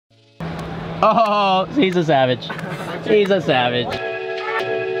Oh, he's a savage. He's a savage.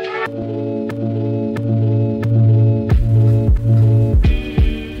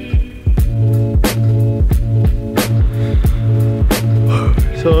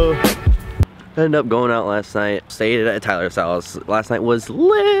 So, ended up going out last night. Stayed at Tyler's house. Last night was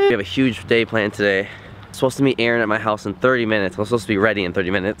lit. We have a huge day planned today. Supposed to meet Aaron at my house in 30 minutes. I'm supposed to be ready in 30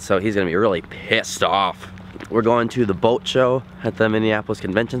 minutes, so he's gonna be really pissed off. We're going to the boat show at the Minneapolis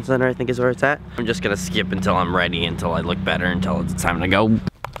Convention Center, I think is where it's at. I'm just gonna skip until I'm ready, until I look better, until it's time to go.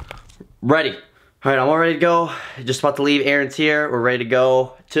 Ready. All right, I'm all ready to go. Just about to leave. Aaron's here. We're ready to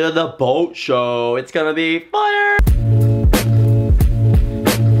go to the boat show. It's gonna be fire.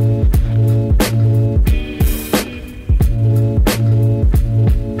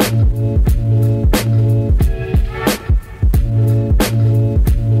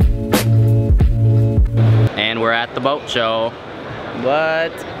 We're at the boat show.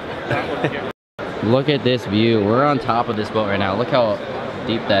 What? Look at this view. We're on top of this boat right now. Look how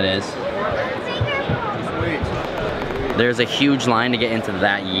deep that is. There's a huge line to get into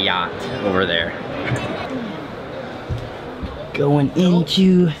that yacht over there. Going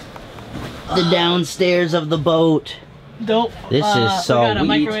into the downstairs of the boat. Dope. This is so we got a weird.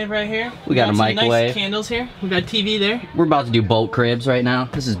 microwave right here. We got a microwave. Nice candles here. We got TV there. We're about to do boat cribs right now.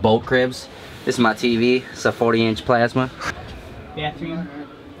 This is boat cribs. This is my TV. It's a 40-inch plasma. Bathroom.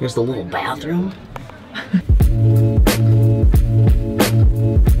 Here's the little bathroom.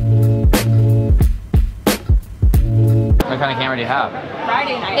 What kind of camera do you have?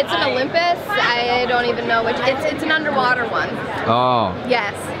 Friday night. It's an Olympus. I don't even know which. It's an underwater one. Oh.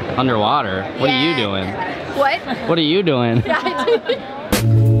 Yes. Underwater? What are you doing? What? What are you doing?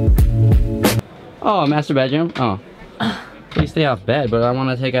 Oh, master bedroom? Oh. Please stay off bed, but I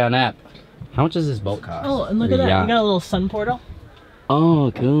want to take a nap. How much does this boat cost? Oh, and look at that. Yacht. We got a little sun portal.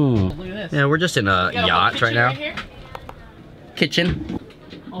 Oh, cool. Look at this. Yeah, we're just in a yacht right now. Kitchen.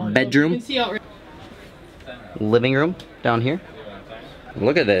 Bedroom. You can see out right. Living room down here.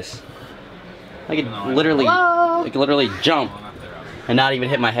 Look at this. I could literally jump and not even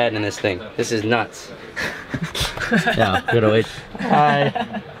hit my head in this thing. This is nuts. Yeah, good wait.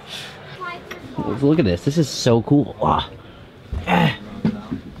 Hi. Look at this. This is so cool. Wow.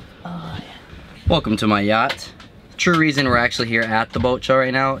 Welcome to my yacht. The true reason we're actually here at the boat show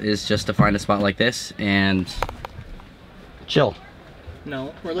right now is just to find a spot like this and chill.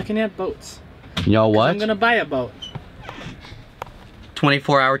 No, we're looking at boats. You know what? I'm gonna buy a boat.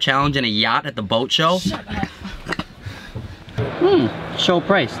 24-hour challenge in a yacht at the boat show. Shut up. Show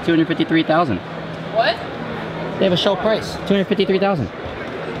price, $253,000. What? They have a show price, $253,000.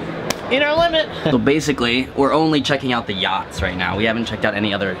 In our limit. So basically, we're only checking out the yachts right now. We haven't checked out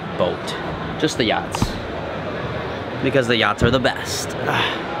any other boat. Just the yachts. Because the yachts are the best.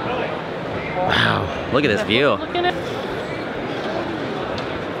 Wow, look at this view.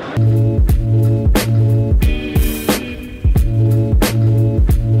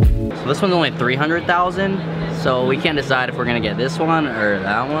 So this one's only $300,000. So we can't decide if we're gonna get this one or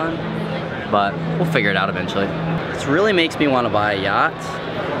that one. But we'll figure it out eventually. This really makes me want to buy a yacht.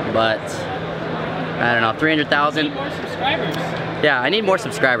 But I don't know, 300,000. More subscribers. Yeah, I need more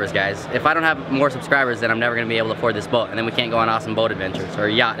subscribers, guys. If I don't have more subscribers, then I'm never gonna be able to afford this boat, and then we can't go on awesome boat adventures or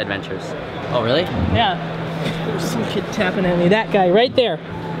yacht adventures. Oh, really? Yeah. There's some kid tapping at me. That guy right there.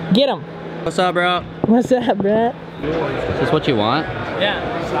 Get him. What's up, bro? What's up, Brett? Is this what you want? Yeah.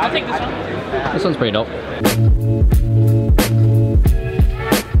 I'll take this one. This one's pretty dope.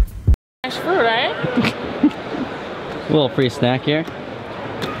 Fresh fruit, right? A little free snack here.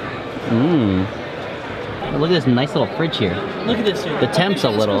 Mmm. Look at this nice little fridge here. Look at this, dude. The temp's a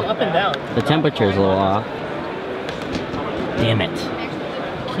little. Up and down. The temperature's a little off. Damn it.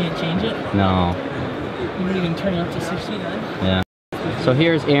 Can't change it? No. You would even turn it up to 60 then. Yeah. So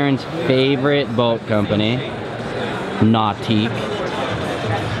here's Aaron's favorite boat company, Nautique.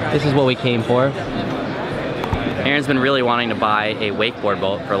 This is what we came for. Aaron's been really wanting to buy a wakeboard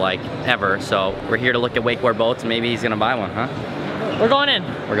boat for like ever, so we're here to look at wakeboard boats and maybe he's gonna buy one, huh? We're going in.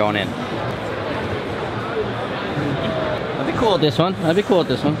 We're going in. I'd be cool with this one. I'd be cool with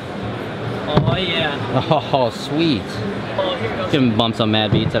this one. Oh yeah. Oh, sweet. Oh, here goes. Can bump some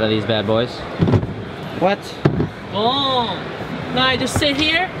mad beats out of these bad boys. What? Oh. Now I just sit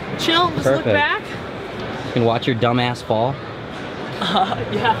here, chill, just Perfect. look back. You can watch your dumb ass fall.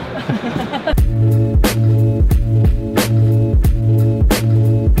 Yeah.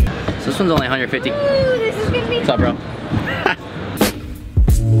 So this one's only 150. Ooh, this is gonna be. What's up, bro?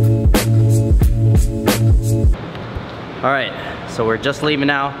 All right, so we're just leaving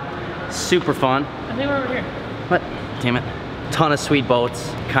now. Super fun. I think we're over here. What? Damn it. ton of sweet boats.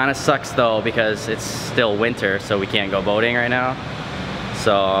 Kind of sucks though because it's still winter, so we can't go boating right now.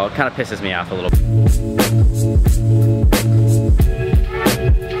 So it kind of pisses me off a little bit.